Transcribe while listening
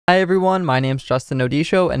Hi everyone, my name is Justin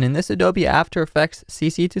Odisho, and in this Adobe After Effects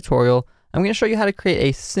CC tutorial, I'm going to show you how to create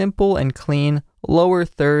a simple and clean lower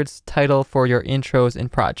thirds title for your intros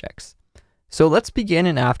and projects. So let's begin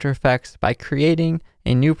in After Effects by creating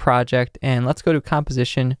a new project, and let's go to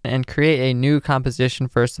composition and create a new composition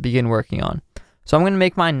first to begin working on. So I'm going to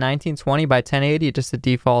make mine 1920 by 1080, just the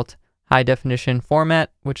default high definition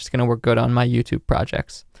format, which is going to work good on my YouTube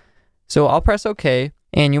projects. So I'll press OK.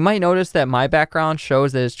 And you might notice that my background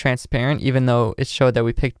shows that it's transparent, even though it showed that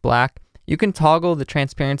we picked black. You can toggle the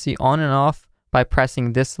transparency on and off by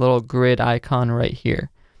pressing this little grid icon right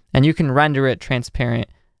here. And you can render it transparent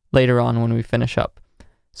later on when we finish up.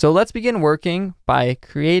 So let's begin working by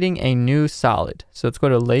creating a new solid. So let's go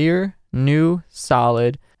to Layer, New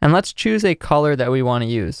Solid, and let's choose a color that we want to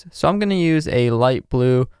use. So I'm going to use a light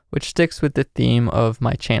blue, which sticks with the theme of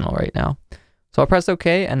my channel right now. So I'll press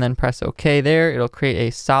OK and then press OK there. It'll create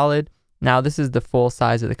a solid. Now this is the full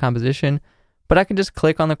size of the composition, but I can just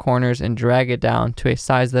click on the corners and drag it down to a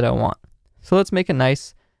size that I want. So let's make a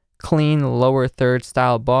nice clean lower third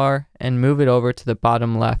style bar and move it over to the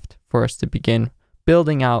bottom left for us to begin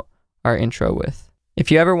building out our intro with. If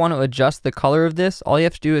you ever want to adjust the color of this, all you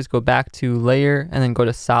have to do is go back to Layer and then go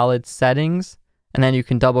to Solid Settings, and then you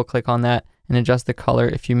can double click on that and adjust the color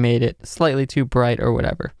if you made it slightly too bright or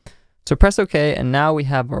whatever. So press OK, and now we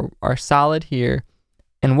have our solid here.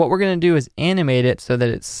 And what we're going to do is animate it so that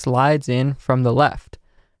it slides in from the left.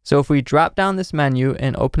 So if we drop down this menu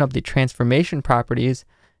and open up the transformation properties,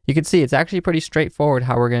 you can see it's actually pretty straightforward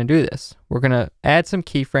how we're going to do this. We're going to add some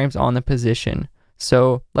keyframes on the position.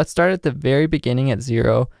 So let's start at the very beginning at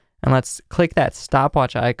 0, and let's click that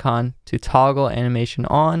stopwatch icon to toggle animation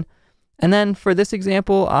on. And then for this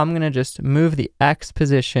example, I'm going to just move the X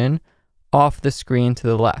position off the screen to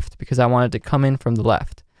the left because I want it to come in from the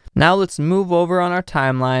left. Now let's move over on our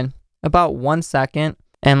timeline about 1 second,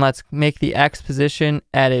 and let's make the X position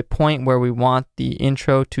at a point where we want the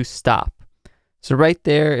intro to stop. So right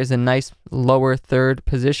there is a nice lower third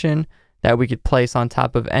position that we could place on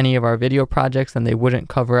top of any of our video projects, and they wouldn't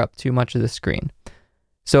cover up too much of the screen.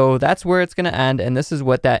 So that's where it's going to end, and this is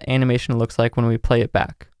what that animation looks like when we play it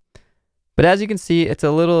back. But as you can see, it's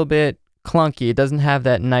a little bit clunky. It doesn't have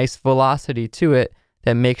that nice velocity to it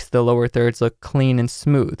that makes the lower thirds look clean and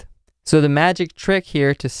smooth. So the magic trick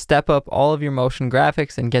here to step up all of your motion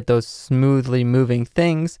graphics and get those smoothly moving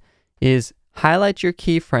things is highlight your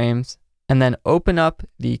keyframes and then open up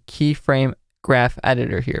the keyframe graph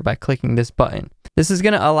editor here by clicking this button. This is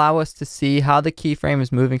going to allow us to see how the keyframe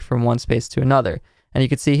is moving from one space to another. And you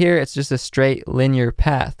can see here it's just a straight linear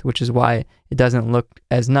path, which is why it doesn't look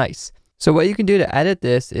as nice. So what you can do to edit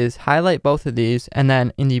this is highlight both of these, and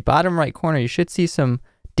then in the bottom right corner you should see some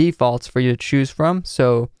defaults for you to choose from.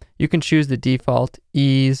 So you can choose the default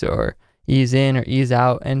ease or ease in or ease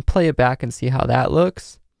out and play it back and see how that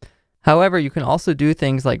looks. However, you can also do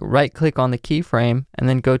things like right click on the keyframe and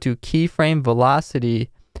then go to keyframe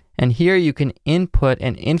velocity, and here you can input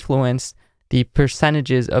and influence the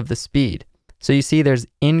percentages of the speed. So you see there's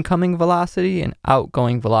incoming velocity and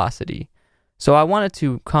outgoing velocity. So I want it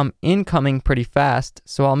to come incoming pretty fast,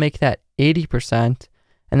 so I'll make that 80%,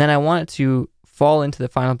 and then I want it to fall into the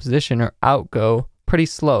final position or outgo pretty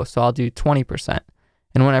slow, so I'll do 20%.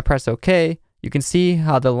 And when I press OK, you can see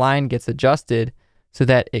how the line gets adjusted so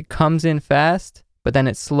that it comes in fast, but then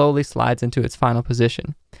it slowly slides into its final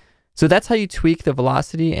position. So that's how you tweak the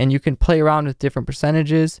velocity, and you can play around with different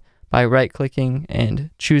percentages by right-clicking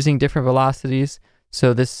and choosing different velocities.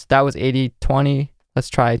 So that was 80-20, let's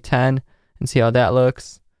try 10. And see how that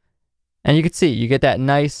looks. And you can see you get that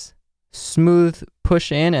nice smooth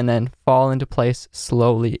push in and then fall into place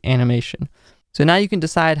slowly animation. So now you can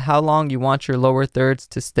decide how long you want your lower thirds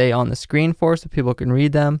to stay on the screen for so people can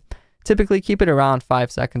read them. Typically keep it around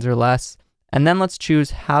 5 seconds or less. And then let's choose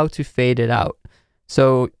how to fade it out.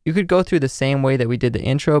 So you could go through the same way that we did the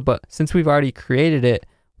intro, but since we've already created it,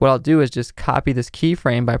 what I'll do is just copy this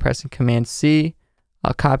keyframe by pressing Command C.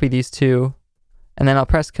 I'll copy these two, and then I'll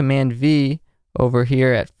press Command V over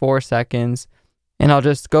here at 4 seconds, and I'll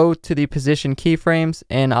just go to the position keyframes,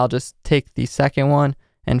 and I'll just take the second one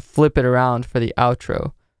and flip it around for the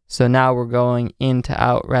outro. So now we're going in to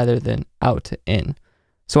out rather than out to in.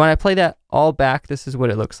 So when I play that all back, this is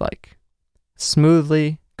what it looks like.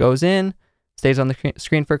 Smoothly goes in, stays on the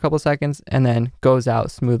screen for a couple seconds, and then goes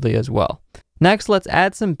out smoothly as well. Next, let's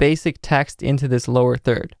add some basic text into this lower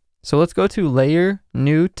third. So let's go to Layer,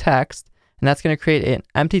 New Text, and that's going to create an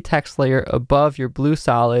empty text layer above your blue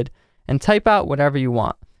solid, and type out whatever you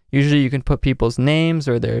want. Usually you can put people's names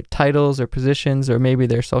or their titles or positions or maybe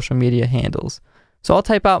their social media handles. So I'll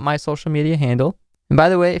type out my social media handle, And by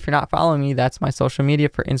the way, if you're not following me, that's my social media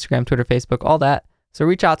for Instagram, Twitter, Facebook, all that. So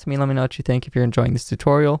reach out to me, let me know what you think if you're enjoying this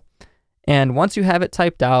tutorial. And once you have it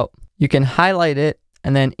typed out, you can highlight it,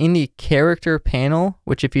 and then in the character panel,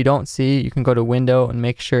 which if you don't see, you can go to Window and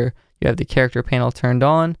make sure you have the character panel turned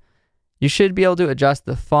on. You should be able to adjust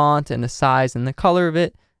the font and the size and the color of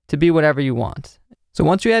it to be whatever you want. So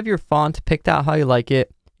once you have your font picked out how you like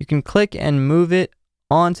it, you can click and move it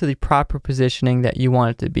onto the proper positioning that you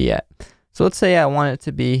want it to be at. So let's say I want it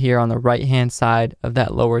to be here on the right-hand side of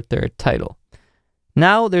that lower third title.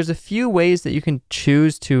 Now there's a few ways that you can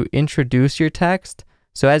choose to introduce your text.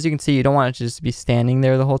 So as you can see, you don't want it to just be standing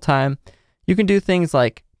there the whole time. You can do things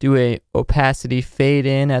like do a opacity fade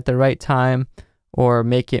in at the right time, or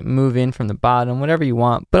make it move in from the bottom, whatever you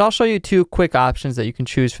want. But I'll show you two quick options that you can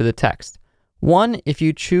choose for the text. One, if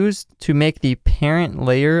you choose to make the parent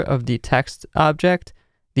layer of the text object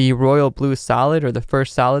the royal blue solid, or the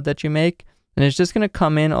first solid that you make, then it's just going to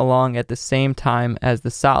come in along at the same time as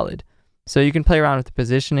the solid. So you can play around with the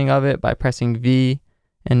positioning of it by pressing V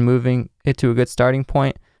and moving it to a good starting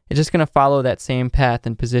point. It's just going to follow that same path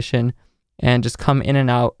and position and just come in and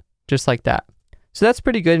out just like that. So that's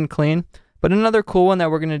pretty good and clean. But another cool one that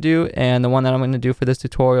we're going to do, and the one that I'm going to do for this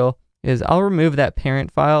tutorial, is I'll remove that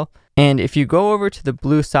parent file. And if you go over to the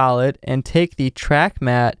blue solid and take the track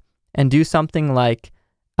matte and do something like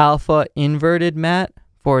alpha inverted matte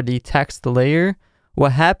for the text layer,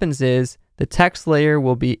 what happens is the text layer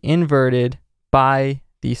will be inverted by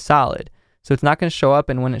the solid. So it's not going to show up,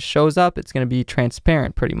 and when it shows up, it's going to be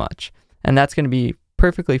transparent pretty much. And that's going to be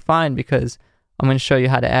perfectly fine because I'm going to show you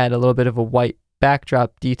how to add a little bit of a white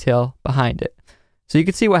backdrop detail behind it. So you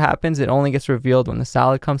can see what happens. It only gets revealed when the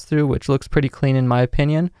solid comes through, which looks pretty clean in my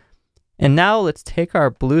opinion. And now let's take our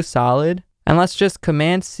blue solid and let's just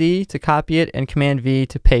Command C to copy it and Command V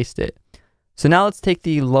to paste it. So now let's take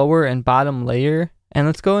the lower and bottom layer and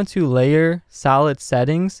let's go into Layer, Solid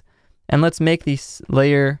Settings, and let's make this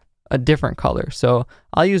layer a different color. So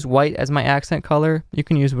I'll use white as my accent color. You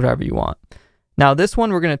can use whatever you want. Now this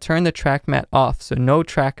one, we're going to turn the track matte off, so no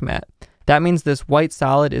track matte. That means this white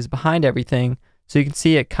solid is behind everything, so you can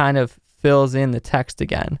see it kind of fills in the text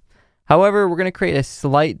again. However, we're going to create a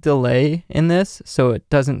slight delay in this so it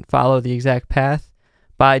doesn't follow the exact path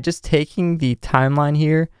by just taking the timeline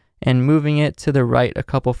here and moving it to the right a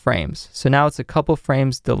couple frames. So now it's a couple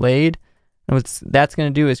frames delayed, and what that's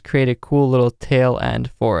going to do is create a cool little tail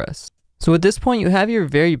end for us. So at this point, you have your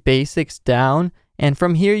very basics down, and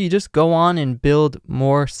from here you just go on and build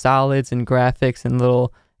more solids and graphics and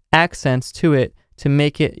little accents to it to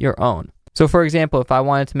make it your own. So for example, if I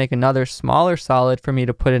wanted to make another smaller solid for me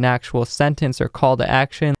to put an actual sentence or call to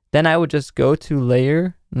action, then I would just go to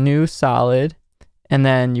Layer, New Solid, and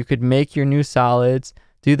then you could make your new solids,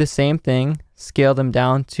 do the same thing, scale them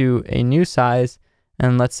down to a new size,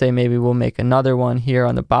 and let's say maybe we'll make another one here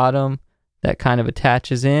on the bottom that kind of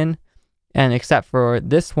attaches in, and except for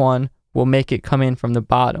this one, we'll make it come in from the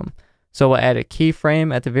bottom. So we'll add a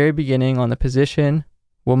keyframe at the very beginning on the position.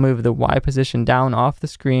 We'll move the Y position down off the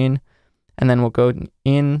screen, and then we'll go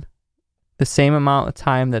in the same amount of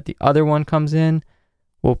time that the other one comes in.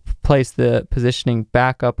 We'll place the positioning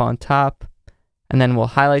back up on top, and then we'll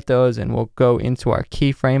highlight those and we'll go into our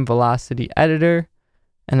keyframe velocity editor,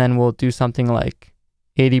 and then we'll do something like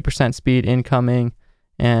 80% speed incoming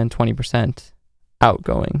and 20%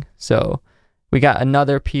 outgoing. So we got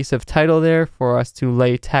another piece of title there for us to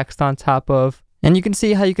lay text on top of. And you can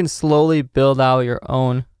see how you can slowly build out your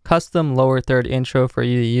own custom lower third intro for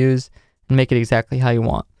you to use and make it exactly how you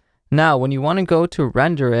want. Now, when you want to go to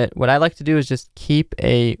render it, what I like to do is just keep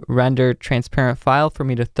a rendered transparent file for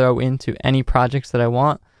me to throw into any projects that I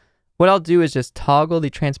want. What I'll do is just toggle the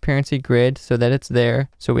transparency grid so that it's there,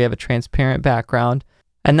 so we have a transparent background,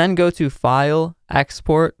 and then go to File,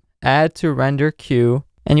 Export, Add to Render Queue,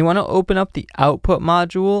 and you want to open up the output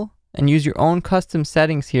module and use your own custom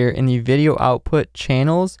settings here in the video output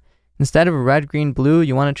channels. Instead of red, green, blue,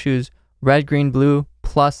 you want to choose red, green, blue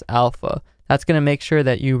plus alpha. That's going to make sure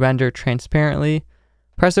that you render transparently.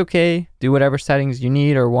 Press OK, do whatever settings you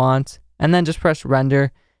need or want, and then just press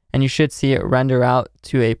render, and you should see it render out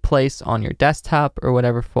to a place on your desktop or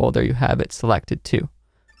whatever folder you have it selected to.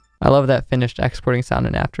 I love that finished exporting sound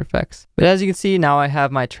in After Effects. But as you can see, now I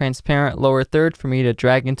have my transparent lower third for me to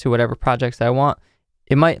drag into whatever projects I want.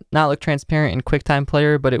 It might not look transparent in QuickTime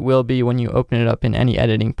Player, but it will be when you open it up in any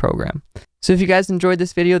editing program. So if you guys enjoyed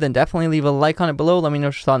this video, then definitely leave a like on it below. Let me know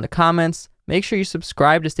what you thought in the comments. Make sure you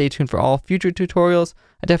subscribe to stay tuned for all future tutorials.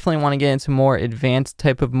 I definitely want to get into more advanced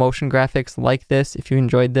type of motion graphics like this if you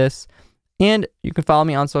enjoyed this. And you can follow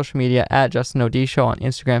me on social media at Justin O'D Show on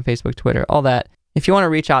Instagram, Facebook, Twitter, all that. if you want to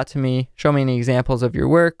reach out to me, show me any examples of your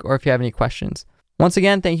work, or if you have any questions. Once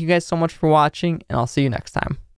again, thank you guys so much for watching, and I'll see you next time.